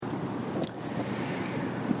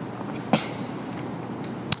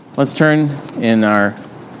Let's turn in our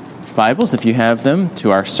Bibles, if you have them,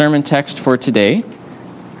 to our sermon text for today,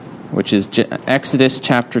 which is Exodus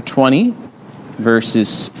chapter 20,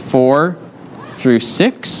 verses 4 through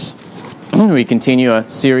 6. We continue a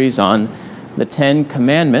series on the Ten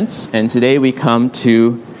Commandments, and today we come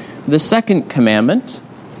to the Second Commandment.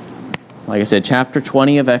 Like I said, chapter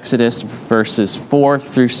 20 of Exodus, verses 4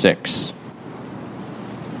 through 6.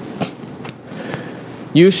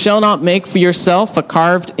 You shall not make for yourself a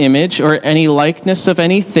carved image or any likeness of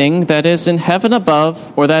anything that is in heaven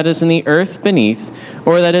above, or that is in the earth beneath,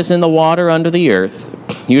 or that is in the water under the earth.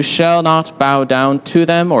 You shall not bow down to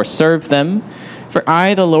them or serve them, for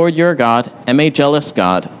I, the Lord your God, am a jealous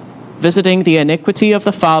God, visiting the iniquity of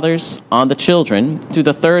the fathers on the children to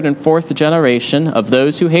the third and fourth generation of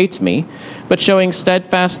those who hate me, but showing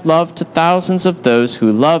steadfast love to thousands of those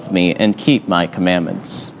who love me and keep my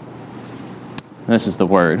commandments. This is the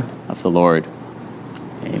word of the Lord.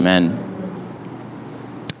 Amen.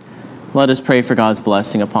 Let us pray for God's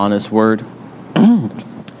blessing upon his word. O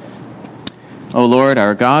Lord,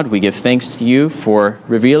 our God, we give thanks to you for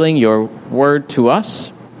revealing your word to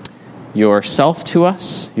us, yourself to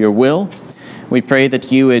us, your will. We pray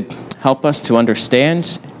that you would help us to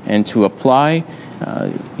understand and to apply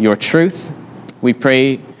your truth. We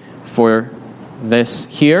pray for this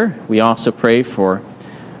here. We also pray for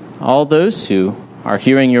all those who are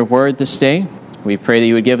hearing your word this day. We pray that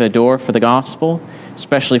you would give a door for the gospel,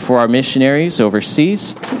 especially for our missionaries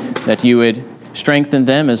overseas, that you would strengthen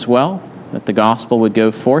them as well, that the gospel would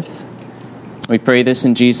go forth. We pray this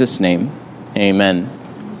in Jesus' name. Amen.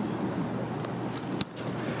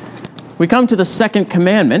 We come to the Second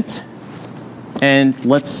Commandment, and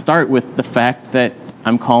let's start with the fact that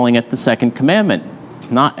I'm calling it the Second Commandment.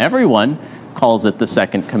 Not everyone calls it the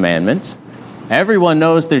Second Commandment. Everyone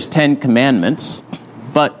knows there's 10 commandments,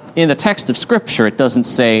 but in the text of Scripture, it doesn't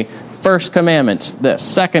say first commandment this,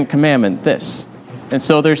 second commandment this. And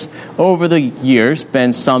so there's, over the years,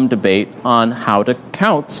 been some debate on how to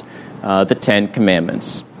count the 10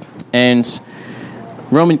 commandments. And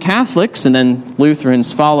Roman Catholics, and then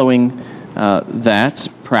Lutherans following that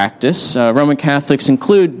practice, Roman Catholics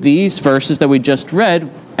include these verses that we just read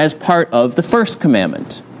as part of the first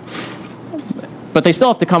commandment. But they still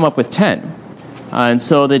have to come up with 10. And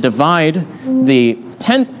so they divide the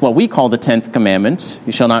 10th, what we call the 10th commandment,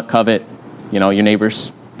 you shall not covet, your neighbor's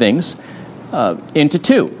things, into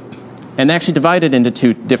two. And they actually divide it into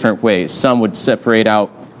two different ways. Some would separate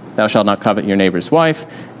out, thou shalt not covet your neighbor's wife,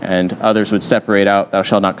 and others would separate out, thou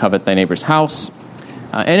shalt not covet thy neighbor's house.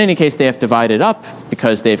 In any case, they have divided up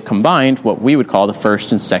because they've combined what we would call the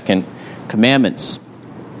first and second commandments.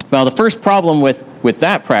 Well, the first problem with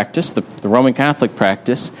that practice, the Roman Catholic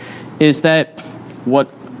practice, is that what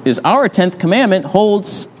is our 10th commandment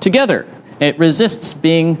holds together. It resists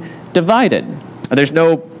being divided. There's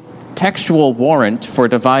no textual warrant for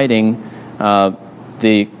dividing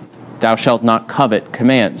the thou shalt not covet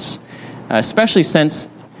commands, especially since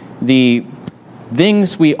the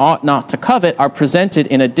things we ought not to covet are presented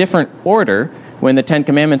in a different order when the 10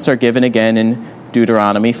 commandments are given again in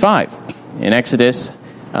Deuteronomy 5. In Exodus,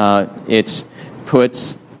 it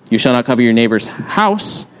puts you shall not covet your neighbor's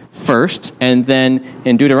house first, and then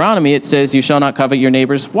in Deuteronomy it says you shall not covet your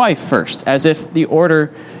neighbor's wife first, as if the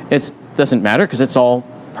order doesn't matter because it's all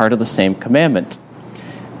part of the same commandment.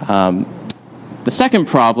 The second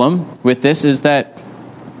problem with this is that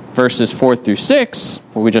verses 4 through 6,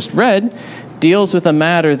 what we just read, deals with a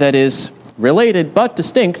matter that is related but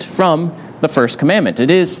distinct from the first commandment.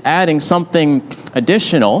 It is adding something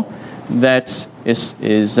additional that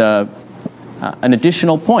is an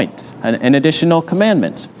additional point, an additional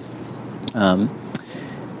commandment. And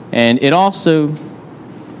it also,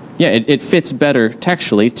 it fits better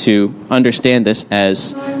textually to understand this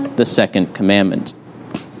as the second commandment.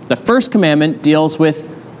 The first commandment deals with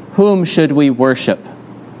whom should we worship.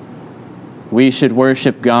 We should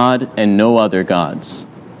worship God and no other gods.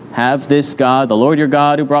 Have this God, the Lord your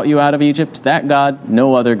God who brought you out of Egypt, that God,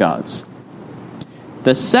 no other gods.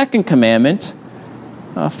 The second commandment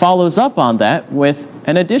follows up on that with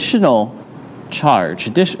an additional charge,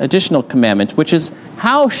 additional commandment, which is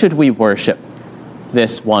how should we worship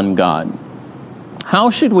this one God? How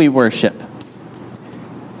should we worship?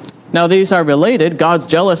 Now, these are related. God's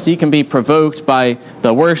jealousy can be provoked by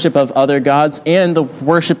the worship of other gods and the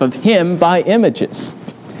worship of him by images,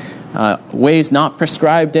 ways not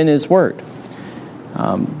prescribed in his word.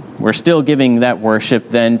 We're still giving that worship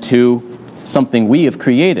then to something we have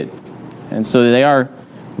created. And so they are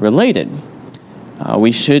related.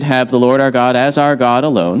 We should have the Lord our God as our God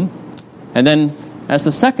alone. And then, as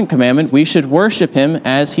the second commandment, we should worship him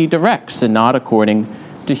as he directs and not according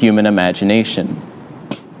to human imagination.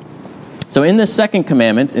 So in this second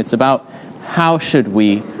commandment, it's about how should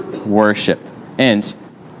we worship and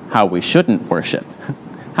how we shouldn't worship.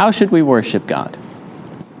 How should we worship God?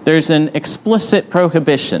 There's an explicit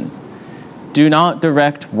prohibition. Do not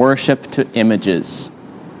direct worship to images.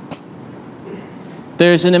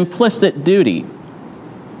 There's an implicit duty.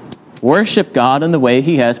 Worship God in the way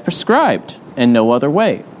He has prescribed, and no other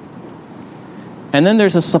way. And then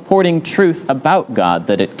there's a supporting truth about God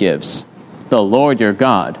that it gives. The Lord your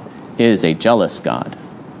God is a jealous God.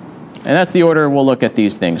 And that's the order we'll look at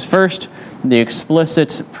these things. First, the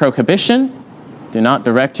explicit prohibition. Do not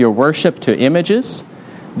direct your worship to images.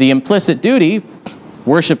 The implicit duty.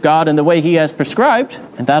 Worship God in the way He has prescribed,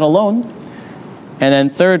 and that alone. And then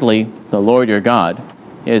thirdly, the Lord your God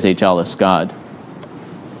is a jealous God.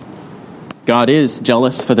 God is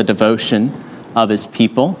jealous for the devotion of His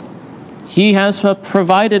people. He has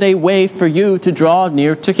provided a way for you to draw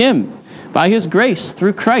near to Him by His grace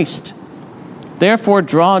through Christ. Therefore,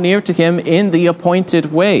 draw near to Him in the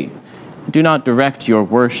appointed way. Do not direct your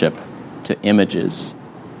worship to images.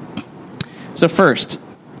 So first,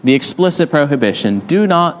 the explicit prohibition, do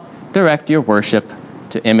not direct your worship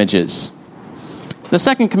to images. The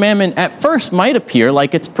second commandment at first might appear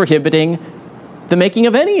like it's prohibiting the making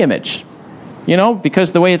of any image.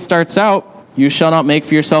 Because the way it starts out, you shall not make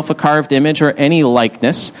for yourself a carved image or any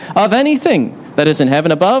likeness of anything that is in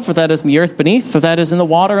heaven above, or that is in the earth beneath, or that is in the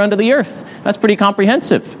water under the earth. That's pretty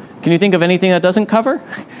comprehensive. Can you think of anything that doesn't cover?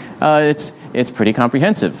 It's pretty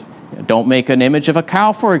comprehensive. Don't make an image of a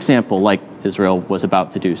cow, for example, like Israel was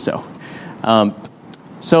about to do so.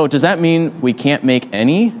 So does that mean we can't make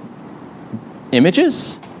any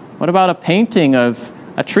images? What about a painting of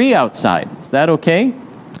a tree outside? Is that okay?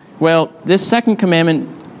 Well, this second commandment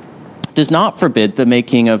does not forbid the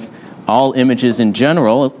making of all images in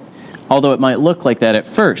general, although it might look like that at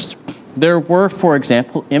first. There were, for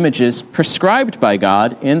example, images prescribed by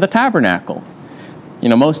God in the tabernacle.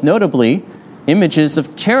 Most notably, images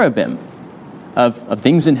of cherubim, of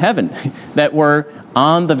things in heaven, that were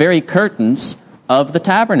on the very curtains of the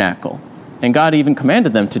tabernacle. And God even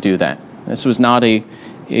commanded them to do that. This was not a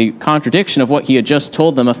contradiction of what He had just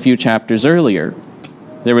told them a few chapters earlier.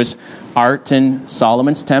 There was art in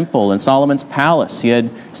Solomon's temple and Solomon's palace. He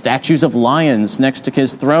had statues of lions next to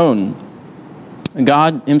His throne.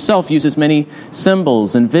 God Himself uses many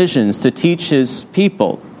symbols and visions to teach His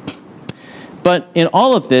people. But in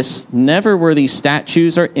all of this, never were these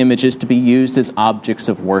statues or images to be used as objects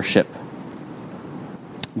of worship.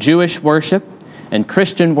 Jewish worship and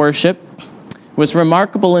Christian worship was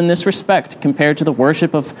remarkable in this respect compared to the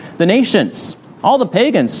worship of the nations. All the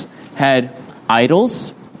pagans had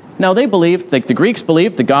idols. Now they believed, like the Greeks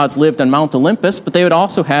believed, the gods lived on Mount Olympus, but they would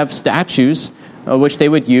also have statues which they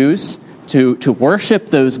would use to worship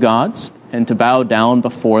those gods and to bow down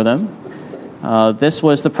before them. This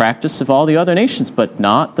was the practice of all the other nations, but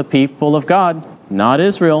not the people of God, not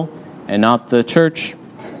Israel, and not the church.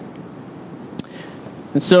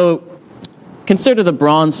 And so, consider the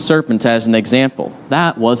bronze serpent as an example.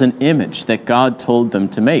 That was an image that God told them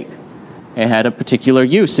to make. It had a particular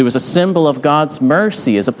use. It was a symbol of God's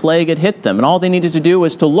mercy as a plague had hit them, and all they needed to do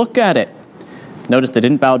was to look at it. Notice they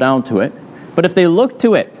didn't bow down to it, but if they looked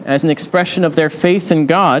to it as an expression of their faith in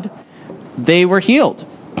God, they were healed.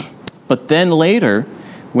 But then later,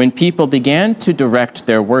 when people began to direct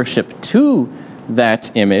their worship to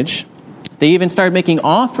that image, they even started making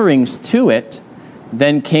offerings to it.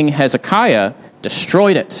 Then King Hezekiah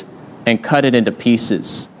destroyed it and cut it into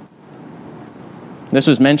pieces. This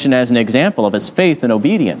was mentioned as an example of his faith and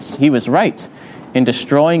obedience. He was right in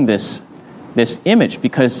destroying this image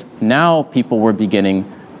because now people were beginning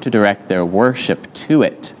to direct their worship to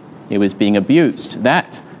it. It was being abused.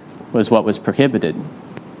 That was what was prohibited.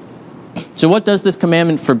 So what does this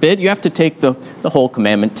commandment forbid? You have to take the whole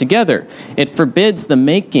commandment together. It forbids the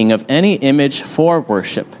making of any image for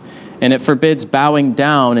worship, and it forbids bowing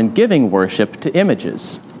down and giving worship to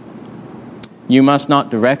images. You must not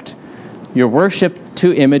direct your worship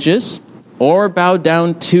to images or bow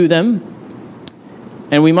down to them,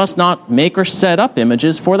 and we must not make or set up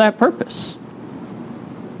images for that purpose.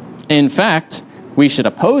 In fact, we should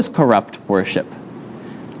oppose corrupt worship,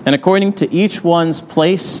 and according to each one's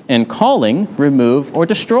place and calling, remove or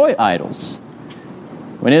destroy idols.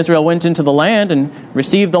 When Israel went into the land and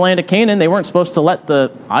received the land of Canaan, they weren't supposed to let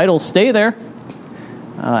the idols stay there.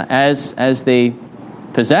 As they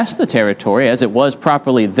possessed the territory, as it was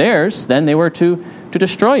properly theirs, then they were to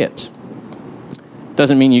destroy it.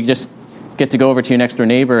 Doesn't mean you just get to go over to your next door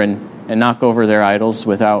neighbor and knock over their idols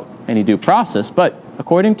without any due process, but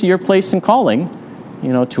according to your place and calling,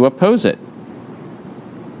 to oppose it.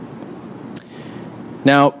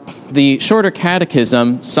 Now, the Shorter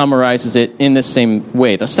Catechism summarizes it in the same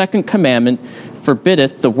way. The second commandment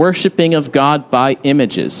forbiddeth the worshiping of God by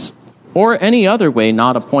images, or any other way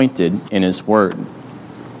not appointed in his word.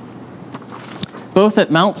 Both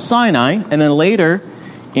at Mount Sinai and then later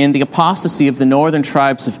in the apostasy of the northern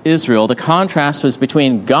tribes of Israel, the contrast was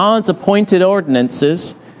between God's appointed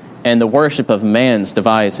ordinances and the worship of man's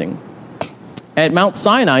devising. At Mount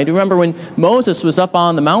Sinai, do you remember when Moses was up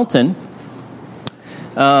on the mountain?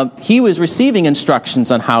 He was receiving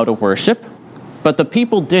instructions on how to worship, but the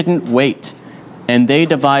people didn't wait, and they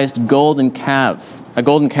devised a golden calf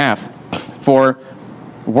for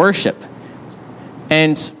worship.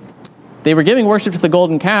 And they were giving worship to the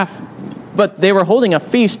golden calf, but they were holding a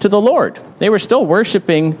feast to the Lord. They were still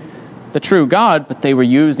worshiping the true God, but they were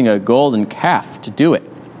using a golden calf to do it,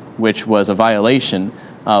 which was a violation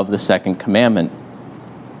of the second commandment.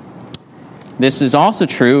 This is also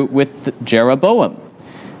true with Jeroboam.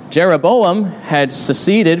 Jeroboam had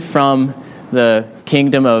seceded from the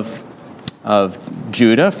kingdom of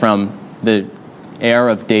Judah, from the heir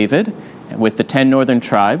of David, with the 10 northern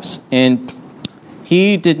tribes, and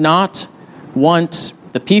he did not want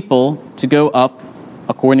the people to go up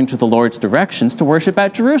according to the Lord's directions to worship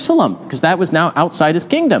at Jerusalem, because that was now outside his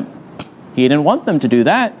kingdom. He didn't want them to do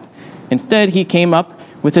that. Instead, he came up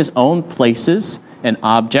with his own places and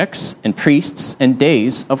objects and priests and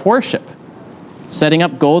days of worship, setting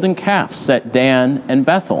up golden calves at Dan and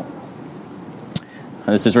Bethel.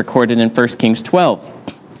 This is recorded in 1 Kings 12.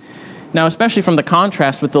 Now, especially from the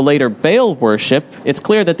contrast with the later Baal worship, it's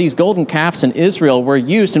clear that these golden calves in Israel were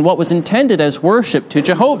used in what was intended as worship to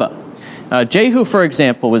Jehovah. Jehu, for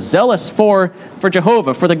example, was zealous for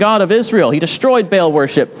Jehovah, for the God of Israel. He destroyed Baal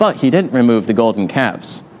worship, but he didn't remove the golden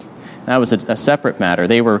calves. That was a separate matter.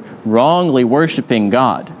 They were wrongly worshiping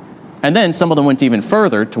God. And then some of them went even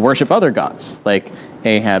further to worship other gods, like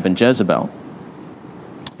Ahab and Jezebel.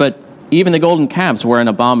 But even the golden calves were an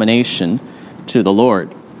abomination to the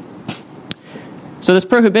Lord. So this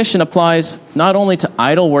prohibition applies not only to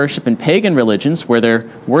idol worship in pagan religions, where they're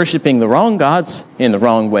worshiping the wrong gods in the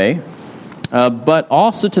wrong way, but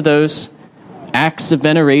also to those acts of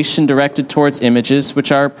veneration directed towards images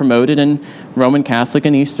which are promoted in Roman Catholic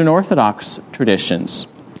and Eastern Orthodox traditions.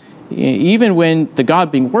 Even when the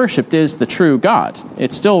God being worshipped is the true God,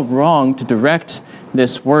 it's still wrong to direct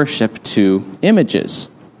this worship to images.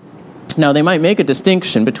 Now, they might make a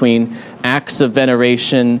distinction between acts of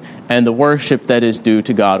veneration and the worship that is due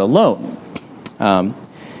to God alone.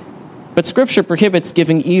 But Scripture prohibits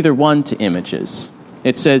giving either one to images.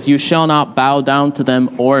 It says, "You shall not bow down to them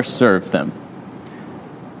or serve them."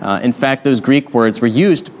 In fact, those Greek words were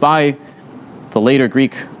used by the later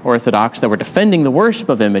Greek Orthodox that were defending the worship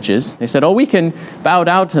of images. They said, we can bow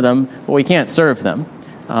down to them, but we can't serve them.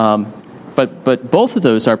 But both of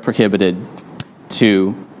those are prohibited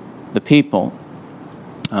to the people.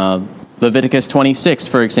 Leviticus 26,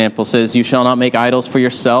 for example, says, "You shall not make idols for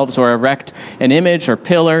yourselves or erect an image or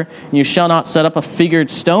pillar. You shall not set up a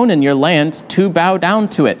figured stone in your land to bow down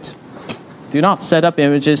to it." Do not set up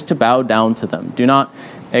images to bow down to them. Do not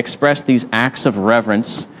express these acts of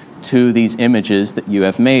reverence to these images that you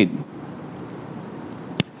have made.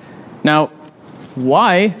 Now,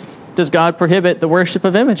 why does God prohibit the worship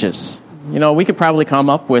of images? We could probably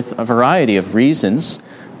come up with a variety of reasons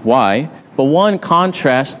why, but one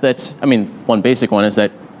basic one is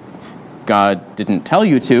that God didn't tell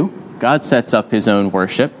you to. God sets up his own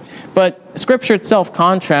worship. But Scripture itself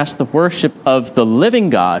contrasts the worship of the living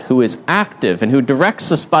God, who is active and who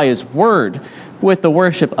directs us by his word, with the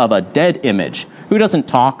worship of a dead image, who doesn't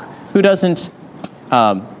talk, who's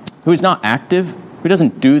not active, who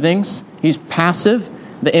doesn't do things. He's passive.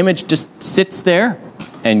 The image just sits there,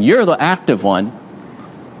 and you're the active one.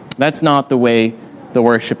 That's not the way the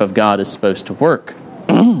worship of God is supposed to work.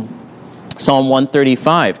 Psalm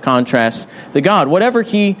 135 contrasts the God. Whatever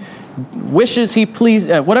he pleases,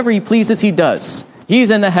 he does. He's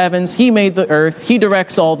in the heavens. He made the earth. He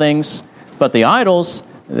directs all things. But the idols,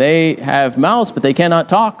 they have mouths, but they cannot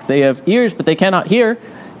talk. They have ears, but they cannot hear.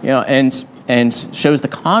 And shows the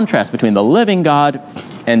contrast between the living God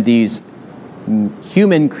and these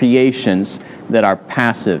human creations that are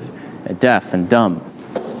passive, deaf, and dumb,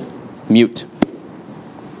 mute.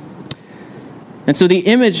 And so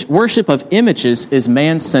the worship of images is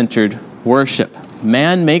man-centered worship.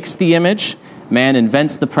 Man makes the image, man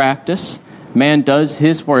invents the practice, man does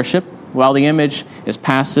his worship, while the image is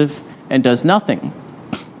passive and does nothing.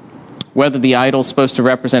 Whether the idol is supposed to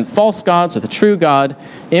represent false gods or the true God,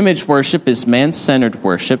 image worship is man-centered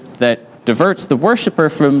worship that diverts the worshiper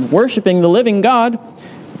from worshiping the living God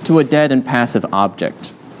to a dead and passive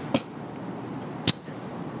object.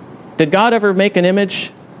 Did God ever make an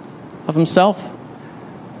image of himself?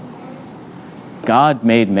 God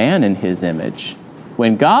made man in his image.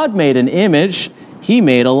 When God made an image, he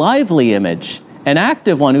made a lively image, an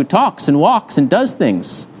active one who talks and walks and does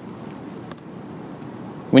things.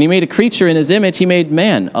 When he made a creature in his image, he made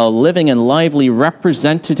man, a living and lively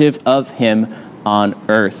representative of him on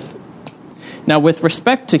earth. Now, with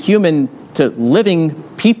respect to living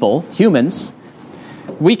people, humans,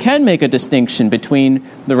 we can make a distinction between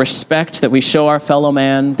the respect that we show our fellow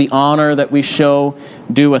man, the honor that we show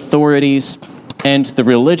due authorities, and the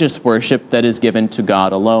religious worship that is given to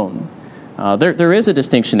God alone. There is a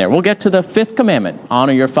distinction there. We'll get to the fifth commandment,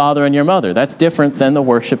 honor your father and your mother. That's different than the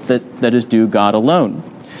worship that is due God alone.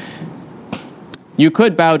 You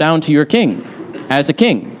could bow down to your king as a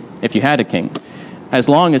king, if you had a king, as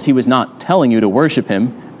long as he was not telling you to worship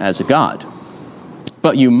him as a god.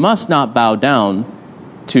 But you must not bow down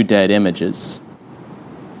to dead images.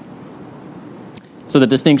 So the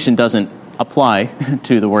distinction doesn't apply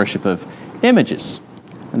to the worship of images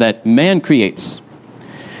that man creates.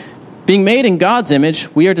 Being made in God's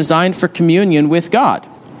image, we are designed for communion with God.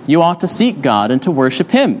 You ought to seek God and to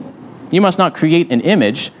worship him. You must not create an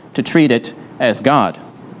image to treat it as God.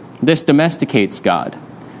 This domesticates God.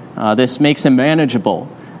 This makes him manageable.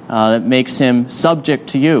 It makes him subject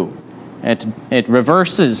to you. It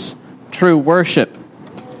reverses true worship.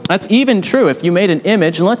 That's even true if you made an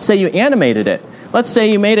image, and let's say you animated it. Let's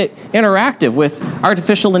say you made it interactive with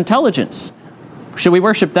artificial intelligence. Should we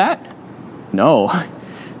worship that? No.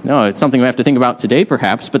 No, it's something we have to think about today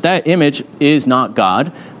perhaps, but that image is not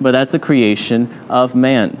God, but that's the creation of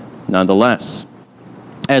man nonetheless.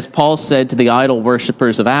 As Paul said to the idol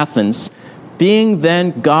worshippers of Athens, being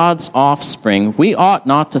then God's offspring, we ought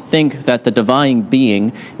not to think that the divine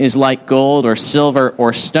being is like gold or silver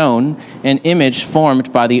or stone, an image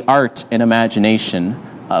formed by the art and imagination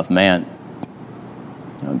of man.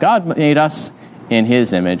 God made us in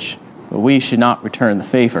his image, but we should not return the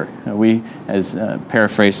favor. We, as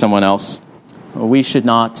paraphrase someone else, we should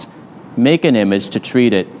not make an image to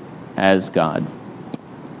treat it as God.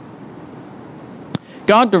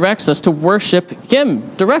 God directs us to worship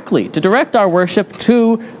him directly, to direct our worship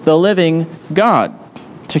to the living God,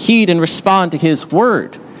 to heed and respond to his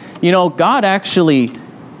word. You know, God actually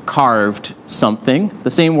carved something. The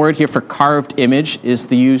same word here for carved image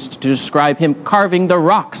is used to describe him carving the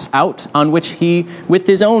rocks out on which he, with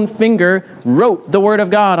his own finger, wrote the word of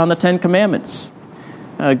God on the Ten Commandments.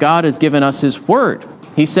 God has given us his word.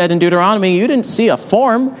 He said in Deuteronomy, you didn't see a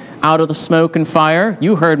form out of the smoke and fire.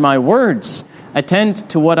 You heard my words. Attend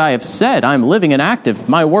to what I have said. I'm living and active.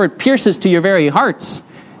 My word pierces to your very hearts.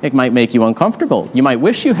 It might make you uncomfortable. You might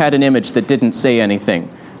wish you had an image that didn't say anything,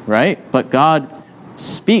 right? But God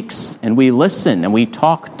speaks, and we listen, and we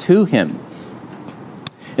talk to him.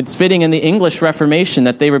 It's fitting in the English Reformation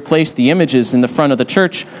that they replaced the images in the front of the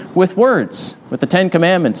church with words, with the Ten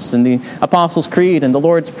Commandments and the Apostles' Creed and the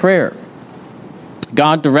Lord's Prayer.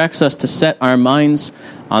 God directs us to set our minds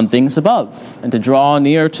on things above and to draw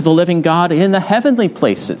near to the living God in the heavenly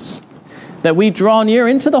places. That we draw near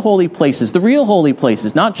into the holy places, the real holy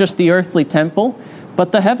places, not just the earthly temple,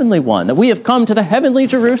 but the heavenly one. That we have come to the heavenly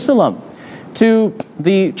Jerusalem, to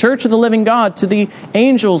the church of the living God, to the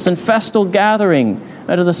angels in festal gathering,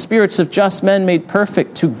 to the spirits of just men made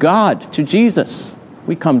perfect, to God, to Jesus.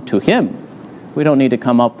 We come to him. We don't need to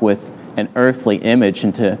come up with an earthly image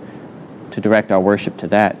and to direct our worship to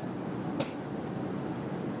that.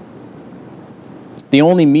 The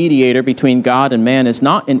only mediator between God and man is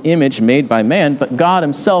not an image made by man, but God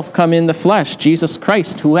himself come in the flesh, Jesus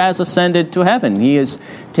Christ, who has ascended to heaven. He has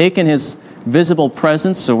taken his visible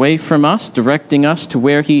presence away from us, directing us to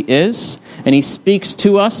where he is, and he speaks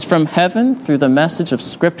to us from heaven through the message of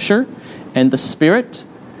Scripture and the Spirit.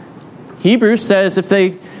 Hebrews says if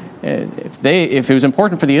it was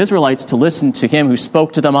important for the Israelites to listen to him who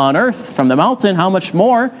spoke to them on earth from the mountain, how much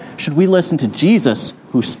more should we listen to Jesus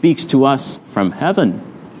who speaks to us from heaven?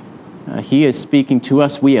 He is speaking to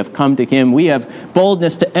us. We have come to him. We have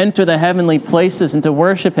boldness to enter the heavenly places and to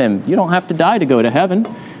worship him. You don't have to die to go to heaven.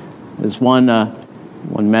 As one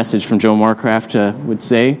message from Joe Moorcraft would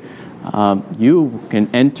say, you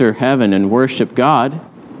can enter heaven and worship God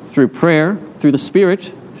through prayer, through the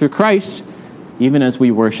Spirit, through Christ, even as we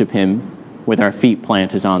worship him with our feet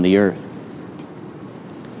planted on the earth.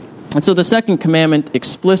 And so the second commandment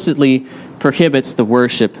explicitly prohibits the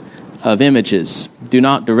worship of images. Do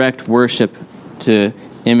not direct worship to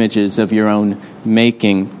images of your own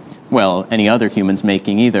making, well, any other human's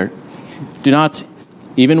making either. Do not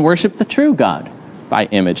even worship the true God by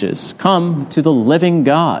images. Come to the living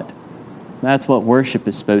God. That's what worship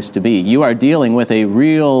is supposed to be. You are dealing with a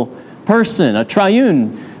real person, a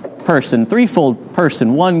triune person, threefold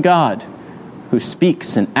person, one God who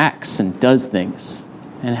speaks and acts and does things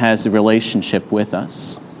and has a relationship with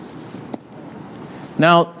us.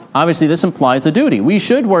 Now, obviously, this implies a duty. We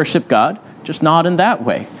should worship God, just not in that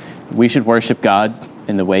way. We should worship God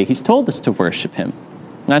in the way He's told us to worship Him.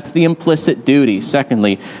 That's the implicit duty.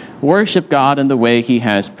 Secondly, worship God in the way He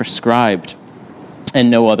has prescribed, and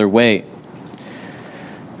no other way.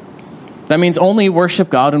 That means only worship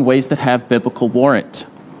God in ways that have biblical warrant.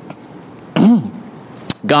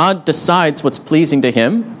 God decides what's pleasing to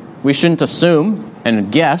Him. We shouldn't assume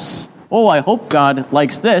and guess, oh, I hope God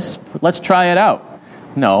likes this, let's try it out.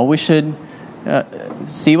 No, we should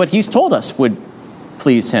see what He's told us would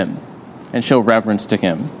please Him and show reverence to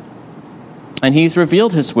Him. And He's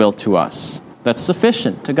revealed His will to us. That's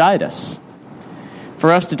sufficient to guide us.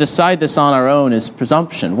 For us to decide this on our own is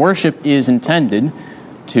presumption. Worship is intended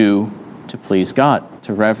to please God,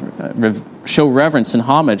 to show reverence and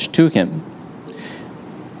homage to Him.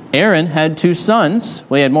 Aaron had two sons.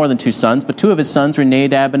 Well, he had more than two sons, but two of his sons were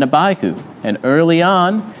Nadab and Abihu. And early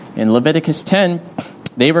on, in Leviticus 10,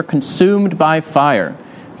 they were consumed by fire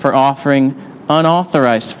for offering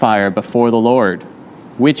unauthorized fire before the Lord,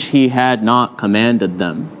 which He had not commanded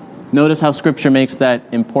them. Notice how Scripture makes that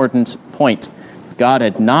important point. God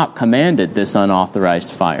had not commanded this unauthorized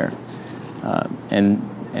fire.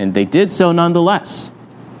 And they did so nonetheless,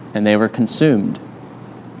 and they were consumed.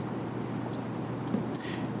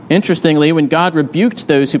 Interestingly, when God rebuked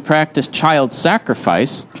those who practiced child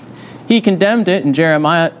sacrifice, He condemned it in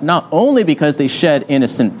Jeremiah not only because they shed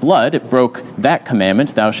innocent blood, it broke that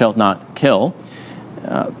commandment, thou shalt not kill,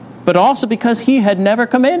 but also because He had never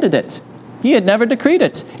commanded it. He had never decreed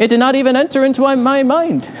it. It did not even enter into my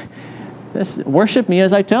mind. Worship me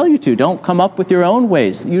as I tell you to. Don't come up with your own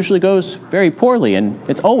ways. It usually goes very poorly, and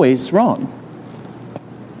it's always wrong.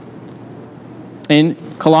 In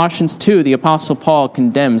Colossians 2, the Apostle Paul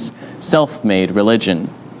condemns self-made religion.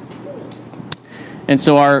 And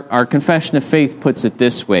so our confession of faith puts it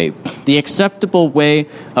this way. The acceptable way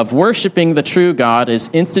of worshiping the true God is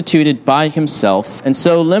instituted by Himself and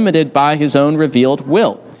so limited by His own revealed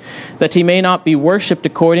will, that He may not be worshipped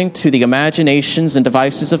according to the imaginations and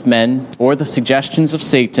devices of men or the suggestions of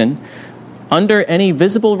Satan, under any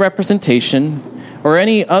visible representation or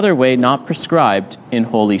any other way not prescribed in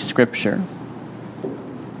Holy Scripture.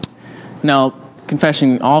 Now,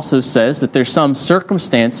 confession also says that there's some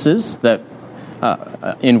circumstances that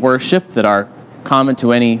in worship that are common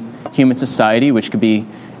to any human society, which could be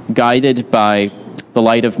guided by the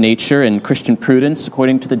light of nature and Christian prudence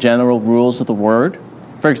according to the general rules of the Word.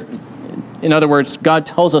 In other words, God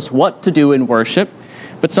tells us what to do in worship,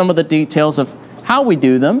 but some of the details of how we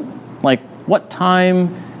do them, like what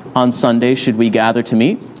time on Sunday should we gather to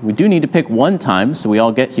meet? We do need to pick one time so we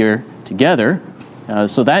all get here together.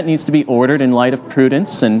 So that needs to be ordered in light of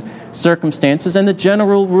prudence and circumstances and the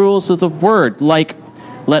general rules of the Word, like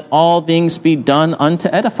let all things be done unto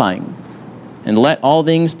edifying, and let all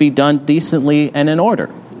things be done decently and in order,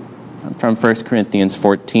 from 1 Corinthians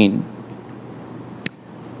 14.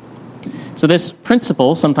 So this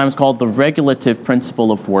principle, sometimes called the regulative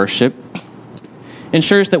principle of worship,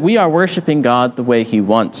 ensures that we are worshiping God the way He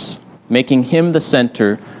wants, making Him the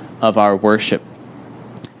center of our worship.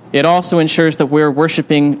 It also ensures that we're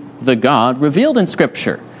worshiping the God revealed in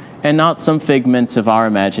Scripture and not some figment of our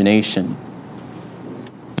imagination.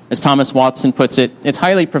 As Thomas Watson puts it, it's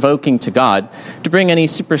highly provoking to God to bring any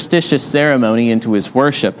superstitious ceremony into His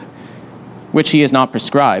worship, which He has not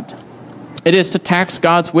prescribed. It is to tax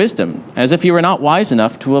God's wisdom, as if He were not wise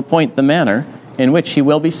enough to appoint the manner in which He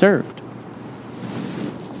will be served.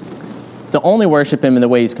 To only worship Him in the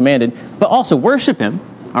way He's commanded, but also worship Him.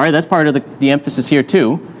 All right, that's part of the emphasis here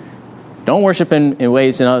too. Don't worship Him in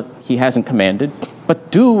ways He hasn't commanded,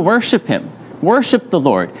 but do worship Him. Worship the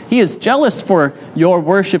Lord. He is jealous for your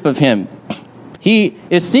worship of Him. He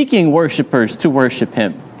is seeking worshipers to worship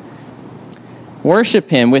Him.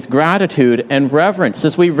 Worship Him with gratitude and reverence,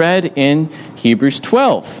 as we read in Hebrews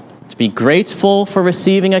 12. To be grateful for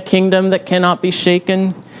receiving a kingdom that cannot be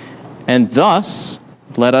shaken, and thus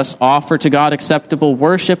let us offer to God acceptable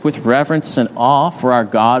worship with reverence and awe, for our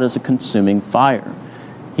God is a consuming fire.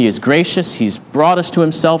 He is gracious. He's brought us to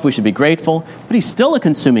Himself. We should be grateful. But He's still a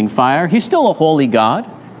consuming fire. He's still a holy God.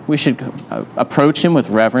 We should approach Him with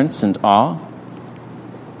reverence and awe.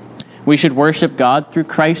 We should worship God through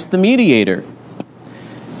Christ the mediator.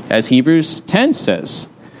 As Hebrews 10 says,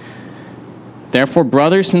 therefore,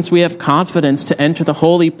 brothers, since we have confidence to enter the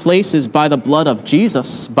holy places by the blood of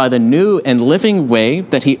Jesus, by the new and living way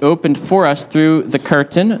that He opened for us through the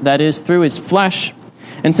curtain, that is, through His flesh,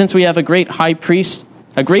 and since we have a great high priest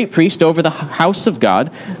a great priest over the house of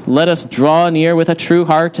God, let us draw near with a true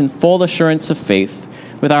heart and full assurance of faith,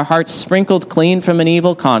 with our hearts sprinkled clean from an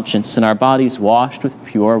evil conscience and our bodies washed with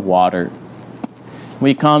pure water.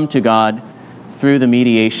 We come to God through the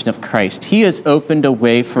mediation of Christ. He has opened a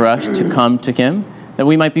way for us to come to him, that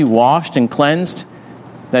we might be washed and cleansed,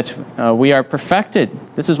 that we are perfected.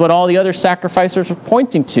 This is what all the other sacrificers were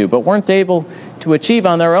pointing to, but weren't able to achieve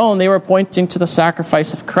on their own. They were pointing to the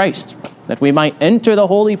sacrifice of Christ, that we might enter the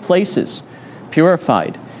holy places,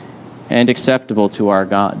 purified and acceptable to our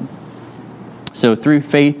God. So through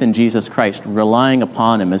faith in Jesus Christ, relying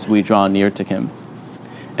upon him as we draw near to him.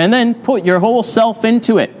 And then put your whole self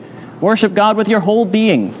into it. Worship God with your whole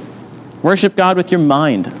being. Worship God with your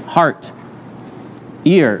mind, heart,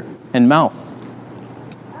 ear, and mouth.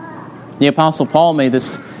 The Apostle Paul made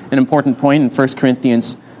this an important point in 1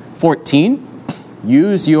 Corinthians 14.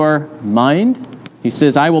 Use your mind. He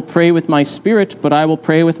says, I will pray with my spirit, but I will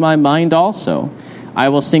pray with my mind also. I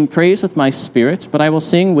will sing praise with my spirit, but I will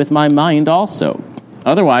sing with my mind also.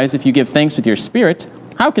 Otherwise, if you give thanks with your spirit,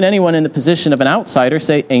 how can anyone in the position of an outsider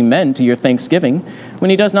say amen to your thanksgiving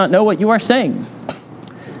when he does not know what you are saying?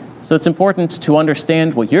 So it's important to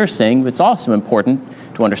understand what you're saying, but it's also important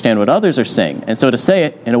to understand what others are saying, and so to say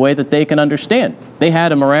it in a way that they can understand. They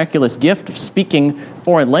had a miraculous gift of speaking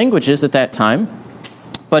foreign languages at that time,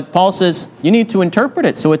 but Paul says you need to interpret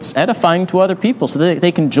it so it's edifying to other people, so that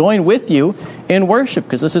they can join with you in worship,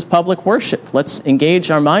 because this is public worship. Let's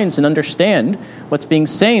engage our minds and understand what's being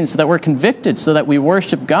said so that we're convicted, so that we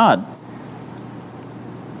worship God.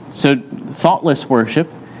 So thoughtless worship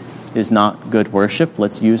is not good worship.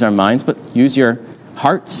 Let's use our minds, but use your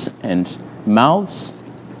hearts and mouths.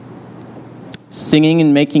 Singing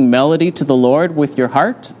and making melody to the Lord with your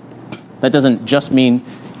heart. That doesn't just mean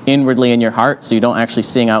inwardly in your heart, so you don't actually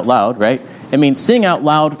sing out loud, right? It means sing out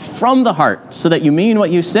loud from the heart, so that you mean what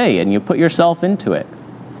you say and you put yourself into it.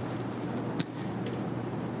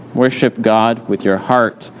 Worship God with your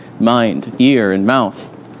heart, mind, ear, and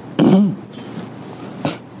mouth. And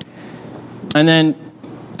then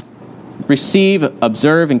receive,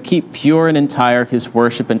 observe, and keep pure and entire his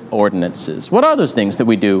worship and ordinances. What are those things that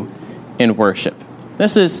we do in worship?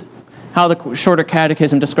 This is how the Shorter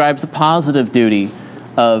Catechism describes the positive duty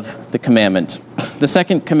of the commandment. The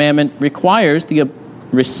second commandment requires the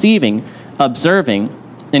receiving, observing,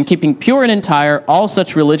 and keeping pure and entire all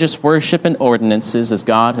such religious worship and ordinances as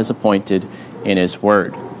God has appointed in his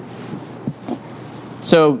word.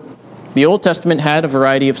 So the Old Testament had a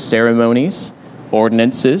variety of ceremonies,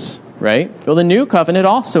 ordinances, right? Well, the New Covenant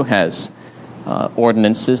also has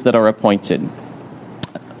ordinances that are appointed.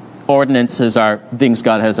 Ordinances are things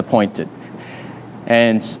God has appointed.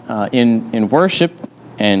 And in worship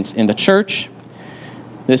and in the church,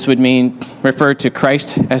 this would mean refer to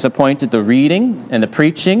Christ as appointed the reading and the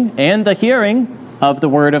preaching and the hearing of the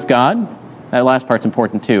Word of God. That last part's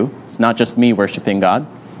important too. It's not just me worshiping God,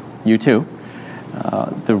 you too.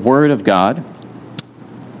 The Word of God.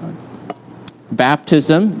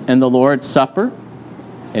 Baptism and the Lord's Supper,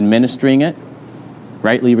 administering it,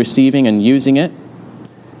 rightly receiving and using it.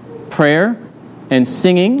 Prayer and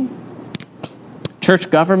singing. Church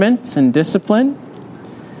government and discipline.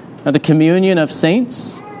 The communion of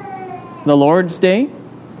saints. The Lord's Day.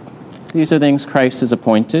 These are things Christ has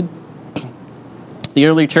appointed. The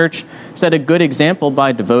early church set a good example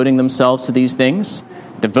by devoting themselves to these things,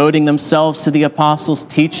 devoting themselves to the apostles'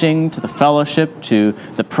 teaching, to the fellowship, to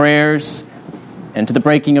the prayers, and to the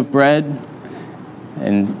breaking of bread.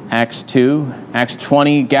 In Acts 2, Acts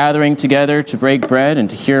 20, gathering together to break bread and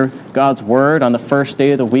to hear God's word on the first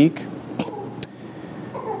day of the week.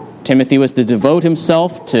 Timothy was to devote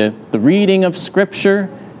himself to the reading of Scripture,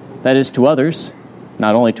 that is to others,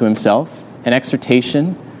 not only to himself, and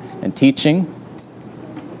exhortation and teaching.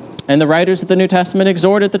 And the writers of the New Testament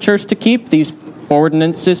exhorted the church to keep these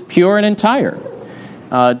ordinances pure and entire.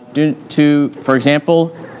 To, for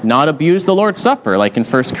example, not abuse the Lord's Supper, like in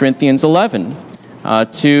 1 Corinthians 11.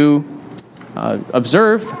 To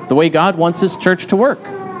observe the way God wants his church to work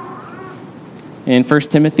in 1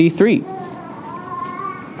 Timothy 3.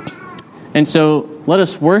 And so let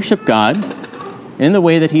us worship God in the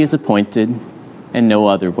way that he has appointed and no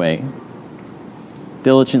other way.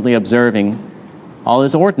 Diligently observing all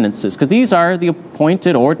his ordinances, because these are the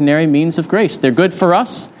appointed ordinary means of grace. They're good for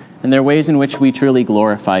us, and they're ways in which we truly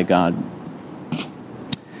glorify God.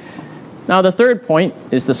 Now, the third point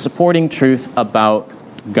is the supporting truth about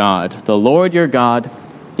God. The Lord your God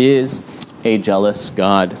is a jealous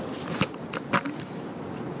God.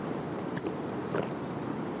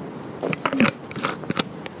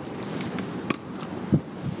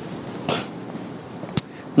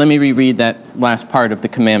 Let me reread that last part of the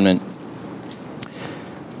commandment.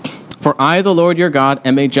 For I, the Lord your God,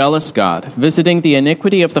 am a jealous God, visiting the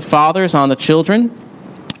iniquity of the fathers on the children,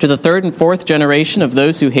 to the third and fourth generation of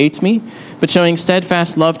those who hate me, but showing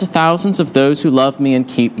steadfast love to thousands of those who love me and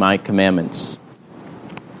keep my commandments.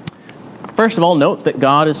 First of all, note that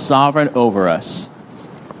God is sovereign over us.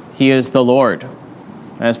 He is the Lord,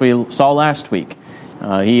 as we saw last week.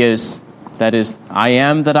 He is, that is, I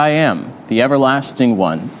am that I am, the everlasting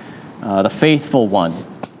one, the faithful one.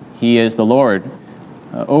 He is the Lord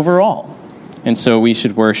over all. And so we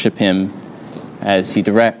should worship him as he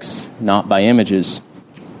directs, not by images.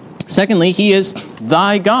 Secondly, he is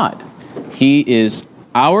thy God. He is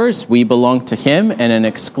ours. We belong to him in an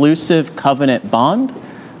exclusive covenant bond,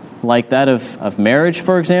 like that of marriage,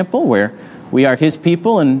 for example, where we are his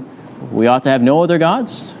people and we ought to have no other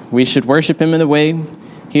gods. We should worship him in the way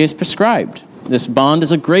he has prescribed. This bond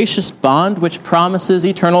is a gracious bond which promises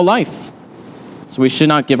eternal life. So we should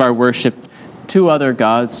not give our worship to other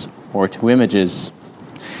gods or to images.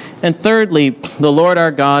 And thirdly, the Lord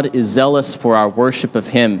our God is zealous for our worship of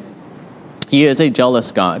him. He is a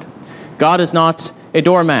jealous God. God is not a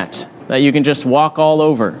doormat that you can just walk all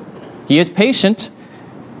over. He is patient,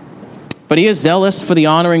 but he is zealous for the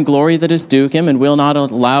honor and glory that is due him and will not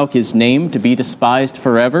allow his name to be despised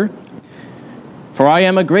forever. For I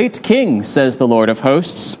am a great king, says the Lord of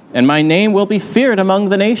hosts, and my name will be feared among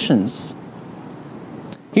the nations.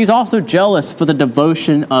 He's also jealous for the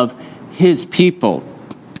devotion of his people,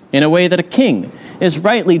 in a way that a king is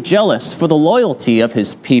rightly jealous for the loyalty of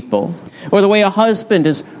his people, or the way a husband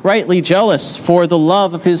is rightly jealous for the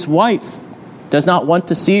love of his wife, does not want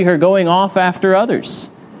to see her going off after others,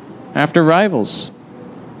 after rivals.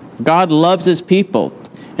 God loves his people,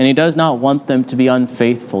 and he does not want them to be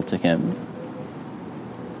unfaithful to him.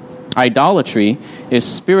 Idolatry is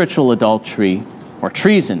spiritual adultery or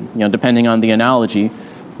treason, depending on the analogy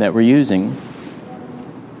that we're using.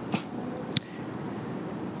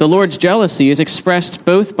 The Lord's jealousy is expressed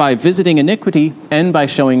both by visiting iniquity and by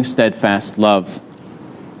showing steadfast love.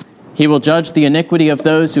 He will judge the iniquity of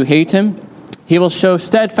those who hate him. He will show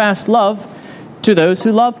steadfast love to those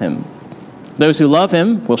who love him. Those who love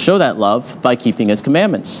him will show that love by keeping his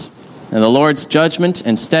commandments. And the Lord's judgment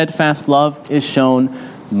and steadfast love is shown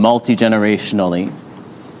multi-generationally.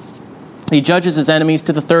 He judges his enemies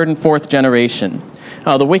to the third and fourth generation.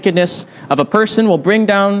 The wickedness of a person will bring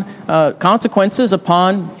down consequences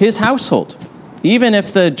upon his household. Even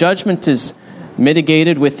if the judgment is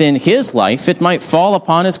mitigated within his life, it might fall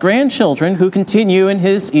upon his grandchildren who continue in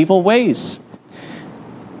his evil ways.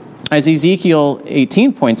 As Ezekiel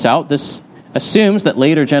 18 points out, this assumes that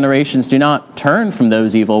later generations do not turn from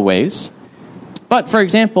those evil ways. But, for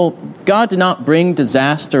example, God did not bring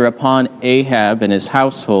disaster upon Ahab and his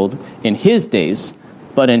household in his days,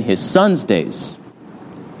 but in his son's days.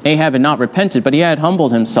 Ahab had not repented, but he had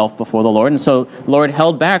humbled himself before the Lord, and so the Lord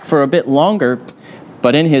held back for a bit longer.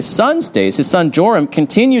 But in his son's days, his son Joram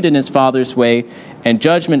continued in his father's way, and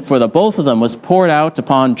judgment for the both of them was poured out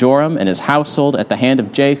upon Joram and his household at the hand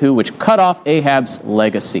of Jehu, which cut off Ahab's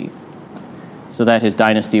legacy, so that his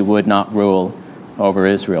dynasty would not rule over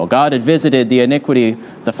Israel. God had visited the iniquity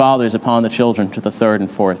of the fathers upon the children to the third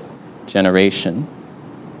and fourth generation.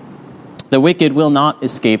 The wicked will not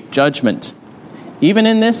escape judgment. Even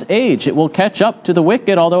in this age, it will catch up to the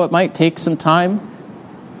wicked, although it might take some time,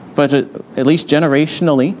 but at least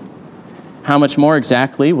generationally. How much more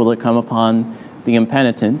exactly will it come upon the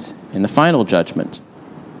impenitent in the final judgment?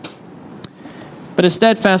 But his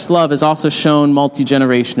steadfast love is also shown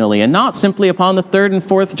multi-generationally, and not simply upon the third and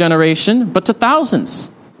fourth generation, but to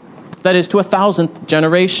thousands. That is, to a thousandth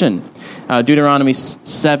generation. Deuteronomy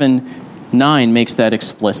 7:9 makes that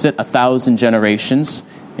explicit, 1,000 generations.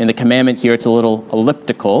 In the commandment here, it's a little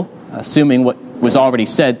elliptical, assuming what was already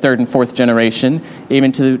said, third and fourth generation,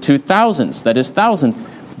 even to thousands, that is, thousandth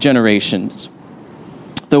generations.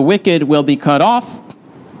 The wicked will be cut off,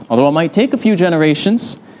 although it might take a few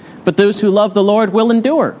generations, but those who love the Lord will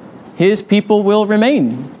endure. His people will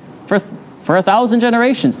remain for 1,000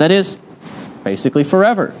 generations, that is, basically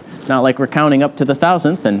forever. Not like we're counting up to the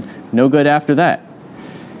thousandth and no good after that.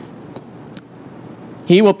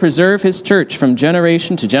 He will preserve his church from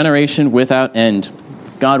generation to generation without end.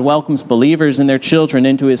 God welcomes believers and their children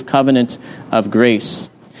into his covenant of grace,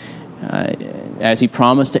 as he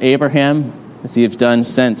promised to Abraham, as he has done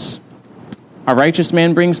since. A righteous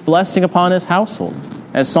man brings blessing upon his household,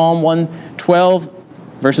 as Psalm 112,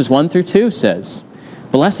 verses 1 through 2 says.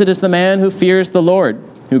 Blessed is the man who fears the Lord,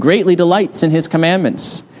 who greatly delights in his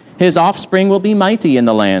commandments. His offspring will be mighty in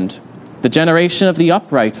the land. The generation of the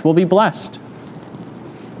upright will be blessed.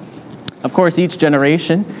 Of course, each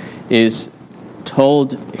generation is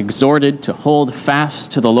exhorted to hold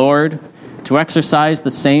fast to the Lord, to exercise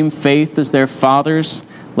the same faith as their fathers,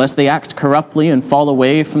 lest they act corruptly and fall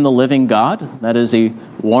away from the living God. That is a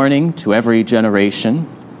warning to every generation.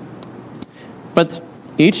 But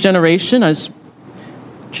each generation, as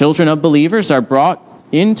children of believers, are brought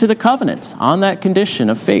into the covenant on that condition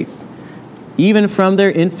of faith, even from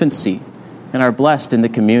their infancy, and are blessed in the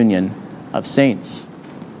communion of saints.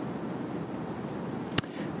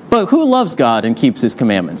 But who loves God and keeps his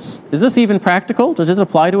commandments? Is this even practical? Does it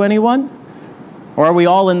apply to anyone? Or are we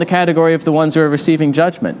all in the category of the ones who are receiving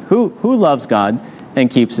judgment? Who loves God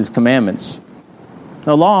and keeps his commandments?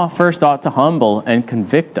 The law first ought to humble and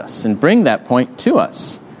convict us and bring that point to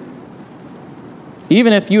us.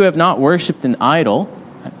 Even if you have not worshipped an idol,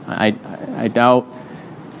 I doubt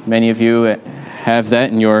many of you have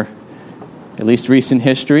that in your at least recent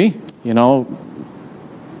history. No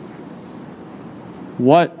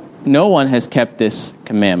one has kept this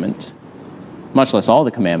commandment, much less all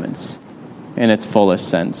the commandments, in its fullest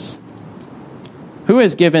sense. Who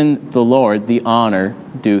has given the Lord the honor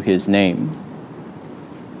due his name?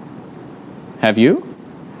 Have you?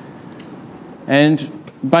 And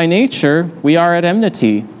by nature, we are at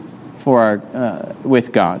enmity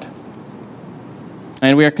with God.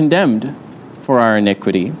 And we are condemned for our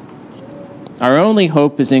iniquity. Our only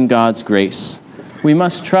hope is in God's grace. We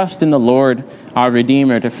must trust in the Lord, our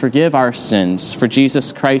Redeemer, to forgive our sins for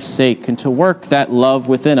Jesus Christ's sake and to work that love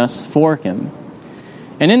within us for him.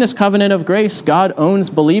 And in this covenant of grace, God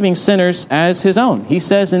owns believing sinners as his own. He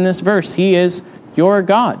says in this verse, he is your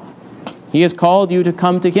God. He has called you to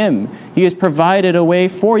come to him. He has provided a way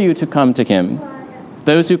for you to come to him.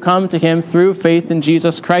 Those who come to him through faith in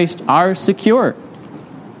Jesus Christ are secure.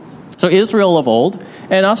 So Israel of old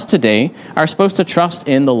and us today are supposed to trust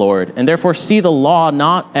in the Lord and therefore see the law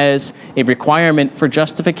not as a requirement for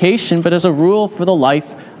justification, but as a rule for the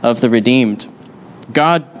life of the redeemed.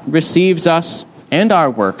 God receives us and our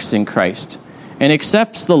works in Christ and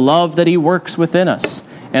accepts the love that he works within us,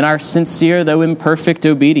 and our sincere, though imperfect,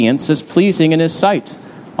 obedience is pleasing in his sight,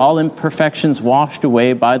 all imperfections washed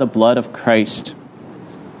away by the blood of Christ.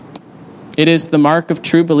 It is the mark of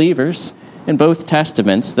true believers in both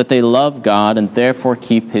testaments that they love God and therefore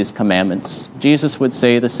keep his commandments. Jesus would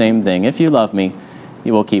say the same thing. If you love me,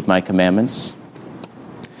 you will keep my commandments.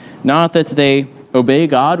 Not that they obey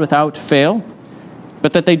God without fail,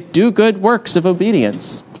 but that they do good works of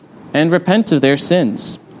obedience and repent of their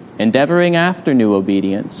sins, endeavoring after new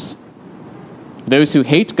obedience. Those who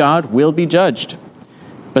hate God will be judged,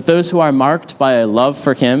 but those who are marked by a love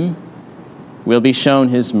for him will be shown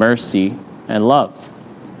his mercy and love.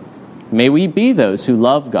 May we be those who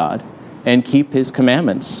love God and keep his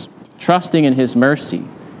commandments, trusting in his mercy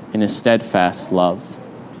and his steadfast love.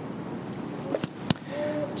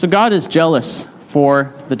 So God is jealous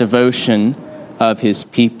for the devotion of his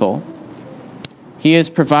people. He has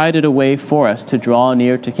provided a way for us to draw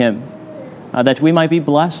near to him, that we might be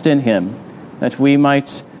blessed in him, that we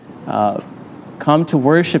might come to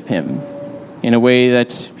worship him in a way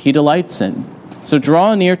that he delights in. So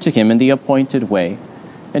draw near to him in the appointed way,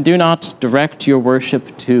 and do not direct your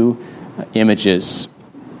worship to images,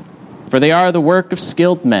 for they are the work of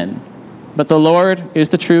skilled men. But the Lord is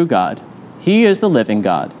the true God. He is the living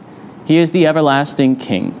God. He is the everlasting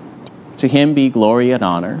King. To him be glory and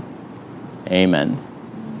honor. Amen.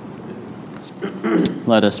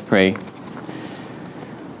 Let us pray.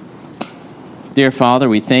 Dear Father,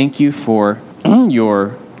 we thank you for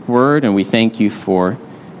your word, and we thank you for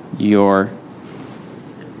your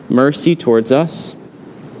mercy towards us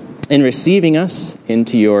in receiving us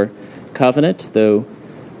into your covenant, though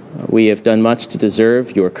we have done much to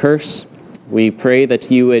deserve your curse. We pray that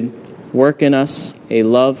you would work in us a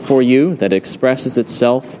love for you that expresses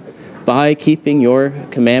itself by keeping your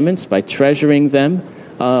commandments, by treasuring them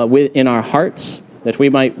in our hearts, that we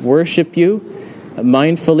might worship you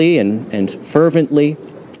mindfully and fervently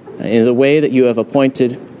in the way that you have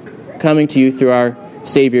appointed, coming to you through our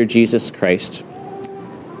Savior Jesus Christ.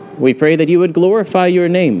 We pray that you would glorify your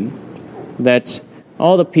name, that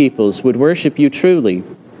all the peoples would worship you truly,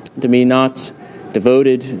 to be not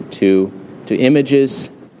devoted to images,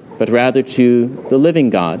 but rather to the living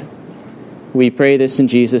God. We pray this in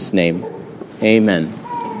Jesus' name. Amen.